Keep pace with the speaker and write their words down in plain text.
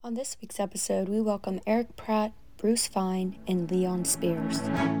On this week's episode, we welcome Eric Pratt, Bruce Fein, and Leon Spears.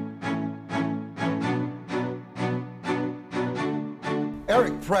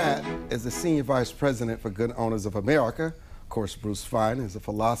 Eric Pratt is the Senior Vice President for Good Owners of America. Of course, Bruce Fein is a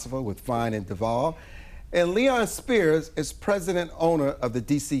philosopher with Fein and Duvall. And Leon Spears is President Owner of the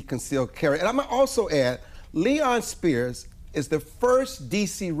DC Concealed Carry. And I'm going to also add, Leon Spears is the first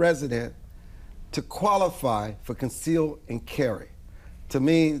DC resident to qualify for conceal and carry. To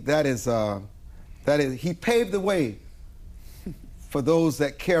me, that is he paved the way for those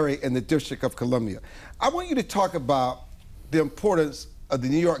that carry in the District of Columbia. I want you to talk about the importance of the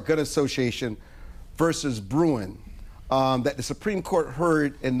New York Gun Association versus Bruen that the Supreme Court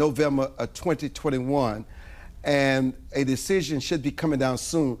heard in November of 2021, and a decision should be coming down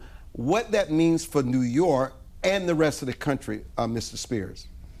soon. What that means for New York and the rest of the country, Mr. Spears.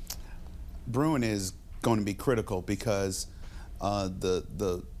 Bruen is going to be critical because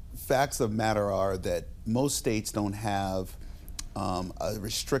the facts of matter are that most states don't have a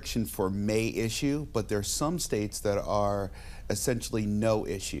restriction for may issue, but there are some states that are essentially no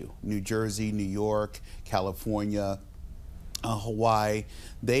issue. New Jersey, New York, California, Hawaii,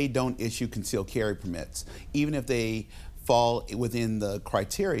 they don't issue concealed carry permits. Even if they fall within the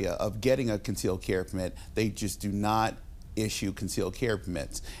criteria of getting a concealed carry permit, they just do not issue concealed carry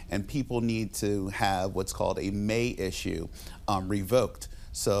permits. And people need to have what's called a may issue revoked.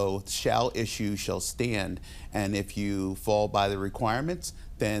 So shall issue shall stand, and if you fall by the requirements,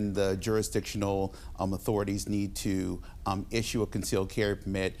 then the jurisdictional authorities need to issue a concealed carry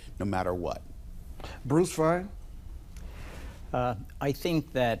permit no matter what. Bruce Fein? I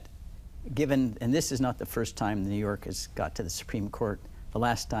think that given, and this is not the first time New York has got to the Supreme Court, the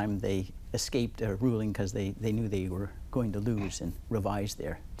last time they escaped a ruling because they knew they were going to lose and revise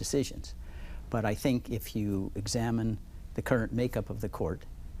their decisions. But I think if you examine the current makeup of the court,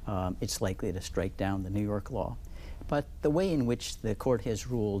 it's likely to strike down the New York law. But the way in which the court has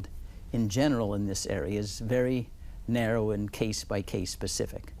ruled in general in this area is very narrow and case-by-case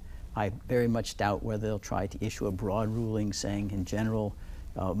specific. I very much doubt whether they'll try to issue a broad ruling saying in general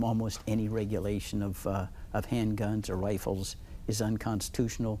almost any regulation of handguns or rifles is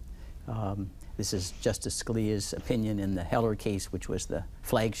unconstitutional. This is Justice Scalia's opinion in the Heller case, which was the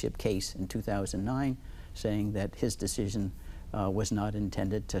flagship case in 2009, saying that his decision was not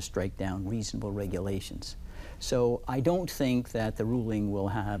intended to strike down reasonable regulations. So I don't think that the ruling will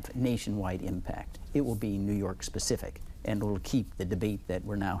have nationwide impact. It will be New York specific, and it will keep the debate that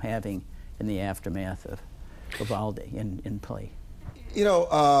we're now having in the aftermath of Uvalde in play. You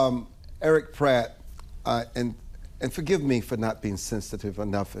know, Eric Pratt, and forgive me for not being sensitive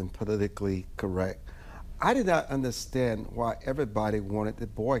enough and politically correct, I did not understand why everybody wanted to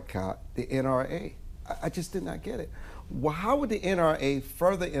boycott the NRA. I just did not get it. Well, how would the NRA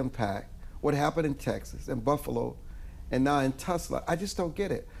further impact what happened in Texas and Buffalo and now in Tulsa? I just don't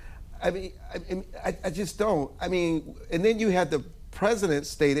get it. I just don't. I mean, and then you had the president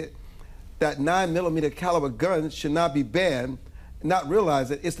stated that 9mm caliber guns should not be banned, not realize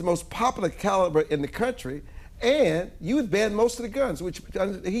that it's the most popular caliber in the country, and you would ban most of the guns, which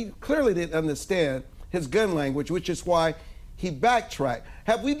he clearly didn't understand his gun language, which is why he backtracked.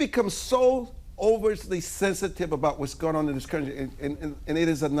 Have we become so overly sensitive about what's going on in this country? And it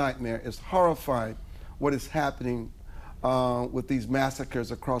is a nightmare. It's horrifying what is happening with these massacres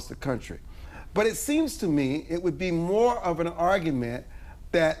across the country. But it seems to me it would be more of an argument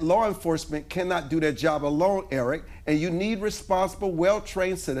that law enforcement cannot do their job alone, Eric, and you need responsible,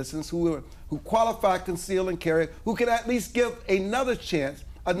 well-trained citizens who qualify, conceal, and carry, who can at least give another chance,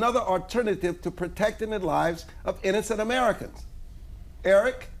 another alternative to protecting the lives of innocent Americans.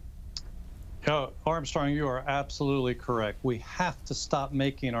 Eric? Armstrong, you are absolutely correct. We have to stop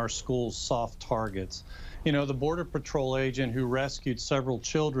making our schools soft targets. You know, the Border Patrol agent who rescued several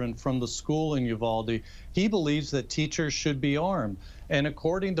children from the school in Uvalde, he believes that teachers should be armed. And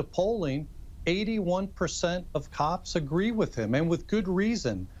according to polling, 81% of cops agree with him, and with good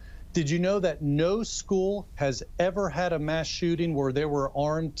reason. Did you know that no school has ever had a mass shooting where there were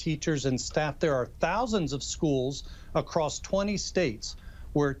armed teachers and staff? There are thousands of schools across 20 states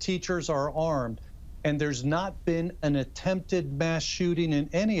where teachers are armed, and there's not been an attempted mass shooting in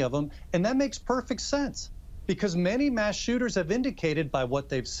any of them. And that makes perfect sense, because many mass shooters have indicated by what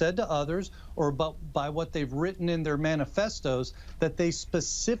they've said to others or by what they've written in their manifestos that they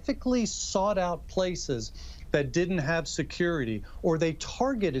specifically sought out places that didn't have security, or they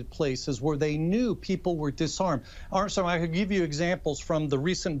targeted places where they knew people were disarmed. So I could give you examples from the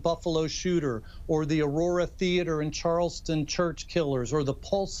recent Buffalo shooter, or the Aurora Theater and Charleston church killers, or the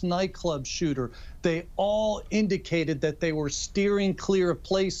Pulse nightclub shooter. They all indicated that they were steering clear of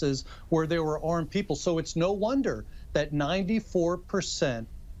places where there were armed people. So it's no wonder that 94%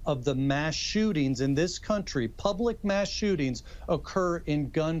 of the mass shootings in this country, public mass shootings, occur in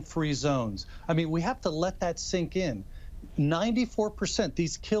gun-free zones. I mean, we have to let that sink in. 94%,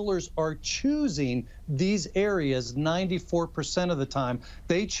 these killers are choosing these areas 94% of the time.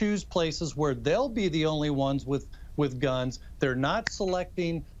 They choose places where they'll be the only ones with guns. They're not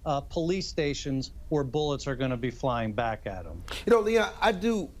selecting police stations where bullets are going to be flying back at them. You know, Leon, I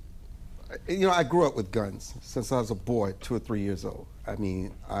grew up with guns since I was a boy, 2 or 3 years old. I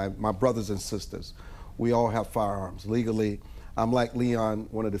mean, my brothers and sisters, we all have firearms legally. I'm like Leon,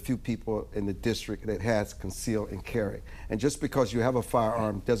 one of the few people in the district that has conceal and carry. And just because you have a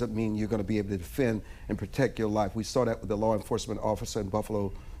firearm doesn't mean you're going to be able to defend and protect your life. We saw that with the law enforcement officer in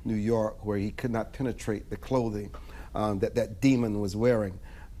Buffalo, New York, where he could not penetrate the clothing that demon was wearing.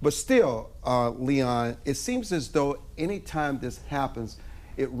 But still, Leon, it seems as though anytime this happens,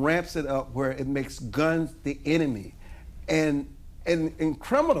 it ramps it up where it makes guns the enemy. And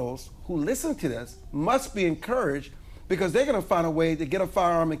criminals who listen to this must be encouraged, because they're going to find a way to get a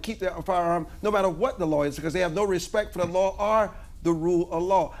firearm and keep that firearm no matter what the law is, because they have no respect for the law or the rule of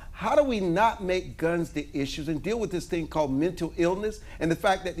law. How do we not make guns the issues and deal with this thing called mental illness, and the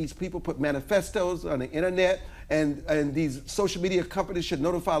fact that these people put manifestos on the internet, and these social media companies should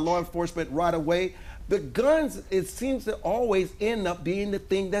notify law enforcement right away? The guns, it seems to always end up being the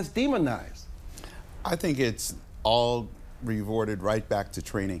thing that's demonized. I think it's all reverted right back to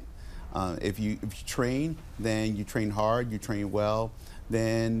training. If you train, then you train hard, you train well,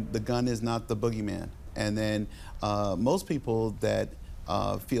 then the gun is not the boogeyman. And then most people that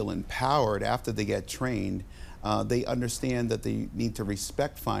feel empowered after they get trained, they understand that they need to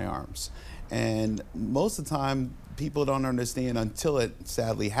respect firearms. And most of the time, people don't understand until it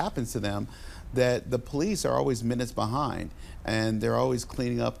sadly happens to them that the police are always minutes behind, and they're always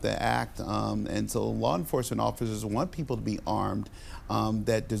cleaning up the act. And so law enforcement officers want people to be armed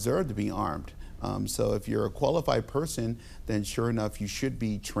that deserve to be armed. So if you're a qualified person, then sure enough, you should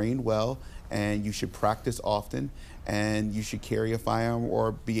be trained well, and you should practice often, and you should carry a firearm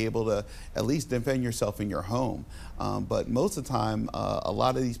or be able to at least defend yourself in your home. But most of the time, a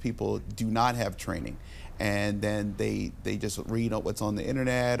lot of these people do not have training. And then they just read what's on the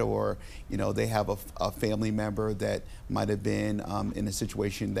internet, or they have a family member that might have been in a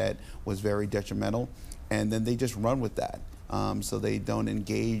situation that was very detrimental, and then they just run with that. So they don't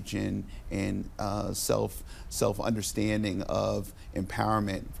engage in self-understanding of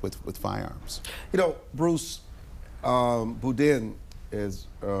empowerment with firearms. Bruce, Boudin is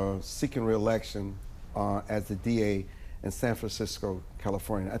seeking re-election as the DA in San Francisco,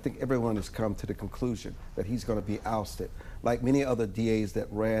 California. I think everyone has come to the conclusion that he's going to be ousted. Like many other DAs that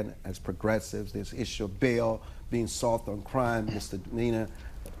ran as progressives, there's issue of bail, being soft on crime, misdemeanor,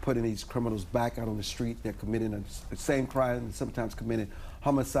 putting these criminals back out on the street. They're committing the same crime and sometimes committing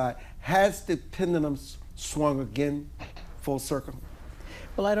homicide. Has the pendulum swung again full circle?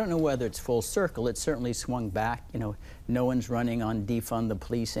 Well, I don't know whether it's full circle. It's certainly swung back. No one's running on defund the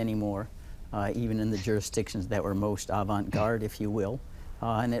police anymore. Even in the jurisdictions that were most avant-garde, if you will.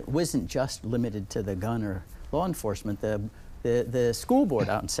 And it wasn't just limited to the gun or law enforcement. The school board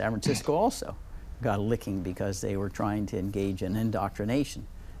out in San Francisco also got a licking because they were trying to engage in indoctrination,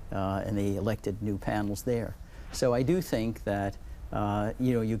 and they elected new panels there. So I do think that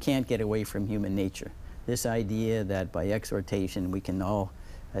you can't get away from human nature. This idea that by exhortation we can all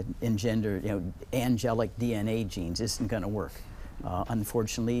engender angelic DNA genes isn't going to work.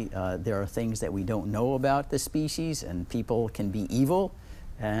 Unfortunately, there are things that we don't know about the species, and people can be evil,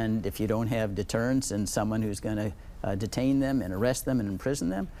 and if you don't have deterrence and someone who's going to detain them and arrest them and imprison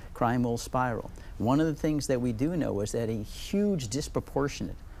them, crime will spiral. One of the things that we do know is that a huge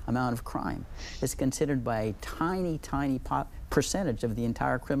disproportionate amount of crime is considered by a tiny percentage of the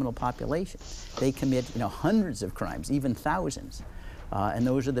entire criminal population. They commit hundreds of crimes, even thousands, and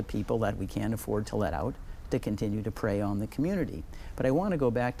those are the people that we can't afford to let out to continue to prey on the community. But I want to go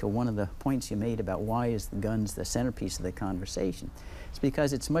back to one of the points you made about why is the guns the centerpiece of the conversation. It's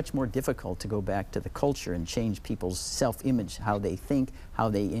because it's much more difficult to go back to the culture and change people's self-image, how they think, how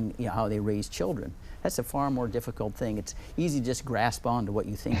they raise children, That's a far more difficult thing. It's easy to just grasp on to what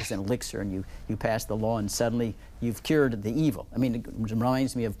you think is an elixir, and you pass the law and suddenly you've cured the evil. I mean, it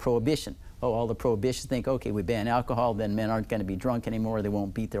reminds me of prohibition. Oh, all the prohibitionists think, okay, we ban alcohol, then men aren't going to be drunk anymore, they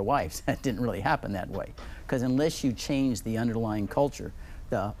won't beat their wives. That didn't really happen that way. Because unless you change the underlying culture,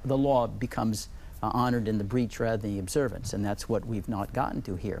 the law becomes honored in the breach rather than the observance, and that's what we've not gotten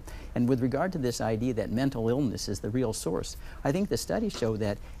to here. And with regard to this idea that mental illness is the real source, I think the studies show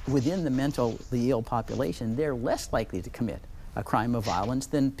that within the mentally ill population, they're less likely to commit a crime of violence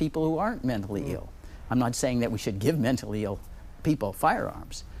than people who aren't mentally ill. I'm not saying that we should give mentally ill people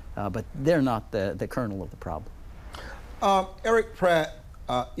firearms, but they're not the kernel of the problem. Eric Pratt,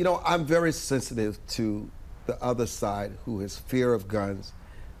 you know, I'm very sensitive to the other side who has fear of guns.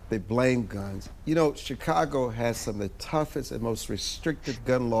 They blame guns. You know, Chicago has some of the toughest and most restrictive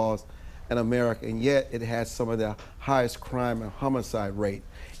gun laws in America, and yet it has some of the highest crime and homicide rate.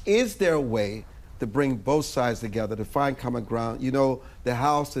 Is there a way to bring both sides together, to find common ground? You know, the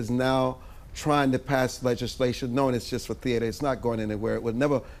House is now trying to pass legislation, knowing it's just for theater. It's not going anywhere. It will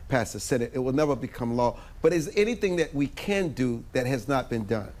never pass the Senate. It will never become law. But is anything that we can do that has not been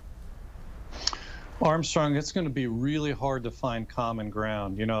done? Armstrong, it's going to be really hard to find common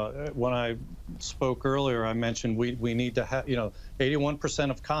ground. You know, when I spoke earlier, I mentioned we need to have, you know, 81%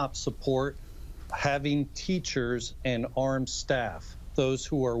 of cops support having teachers and armed staff, those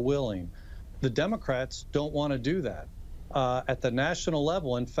who are willing. The Democrats don't want to do that. At the national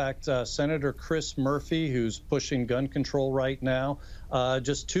level, in fact, Senator Chris Murphy, who's pushing gun control right now,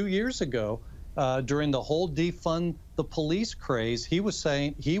 just 2 years ago, during the whole defund the police craze, he was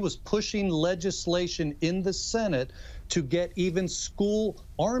saying he was pushing legislation in the Senate to get even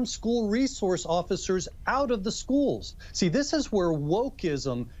armed school resource officers out of the schools. See, this is where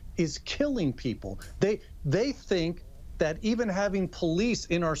wokeism is killing people. They think that even having police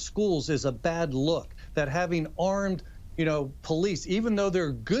in our schools is a bad look, that having armed, you know, police, even though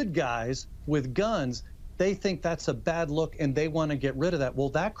they're good guys with guns, they think that's a bad look and they want to get rid of that. Well,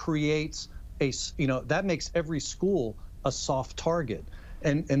 that creates that makes every school a soft target.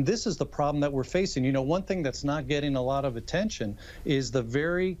 And this is the problem that we're facing. You know, one thing that's not getting a lot of attention is the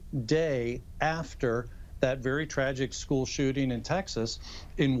very day after that very tragic school shooting in Texas,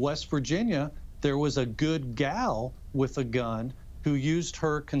 in West Virginia, there was a good gal with a gun who used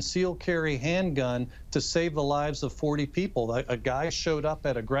her concealed carry handgun to save the lives of 40 people. A guy showed up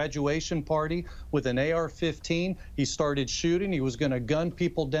at a graduation party with an AR-15. He started shooting. He was going to gun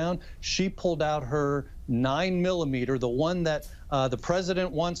people down. She pulled out her 9mm, the one that the president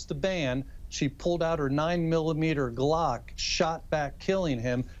wants to ban. She pulled out her 9mm Glock, shot back, killing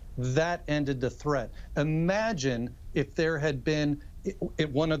him. That ended the threat. Imagine if there had been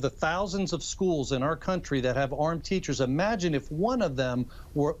one of the thousands of schools in our country that have armed teachers. Imagine if one of them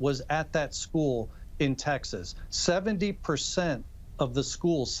was at that school in Texas. 70% of the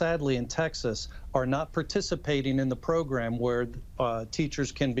schools, sadly, in Texas are not participating in the program where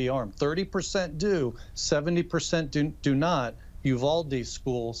teachers can be armed. 30% do, 70% do not. Uvalde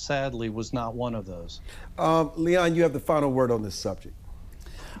School, sadly, was not one of those. Leon, you have the final word on this subject.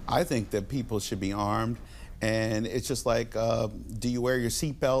 I think that people should be armed. And it's just like, do you wear your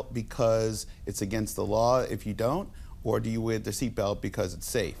seatbelt because it's against the law if you don't? Or do you wear the seatbelt because it's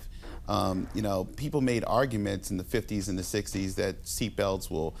safe? You know, people made arguments in the 50s and the 60s that seatbelts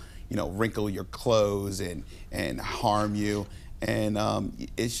will, you know, wrinkle your clothes and harm you. And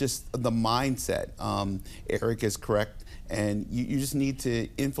it's just the mindset. Eric is correct. And you just need to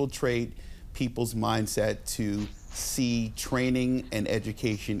infiltrate people's mindset to see training and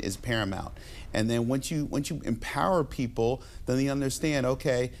education is paramount. And then once you empower people, then they understand,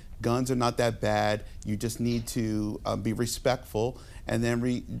 okay, guns are not that bad. You just need to be respectful, and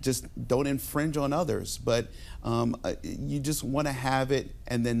then just don't infringe on others. But you just want to have it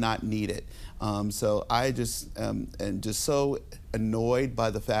and then not need it. So I just am just so annoyed by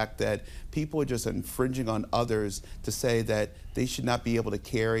the fact that people are just infringing on others to say that they should not be able to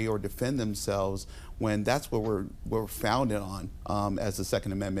carry or defend themselves, when that's what we're founded on as a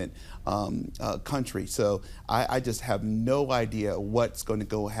Second Amendment country. So I just have no idea what's going to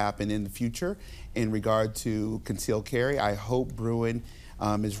go happen in the future in regard to concealed carry. I hope Bruen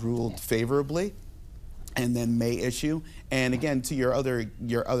is ruled favorably and then may issue. And again, to your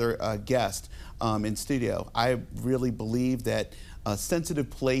other guest in studio, I really believe that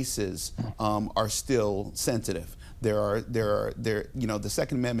sensitive places are still sensitive. The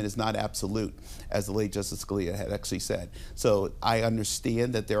Second Amendment is not absolute, as the late Justice Scalia had actually said. So I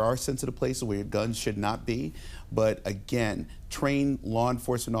understand that there are sensitive places where guns should not be, but again, trained law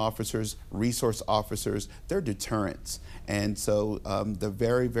enforcement officers, resource officers, they're deterrents. And so the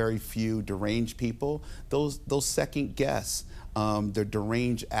very, very few deranged people, those second guess their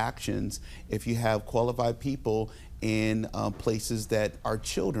deranged actions if you have qualified people in places that our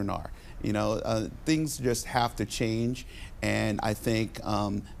children are. Things just have to change, and I think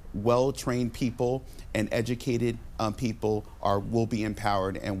well-trained people and educated people will be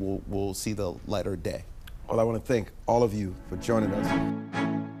empowered and will see the light of day. Well, I want to thank all of you for joining us.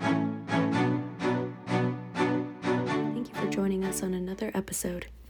 Thank you for joining us on another episode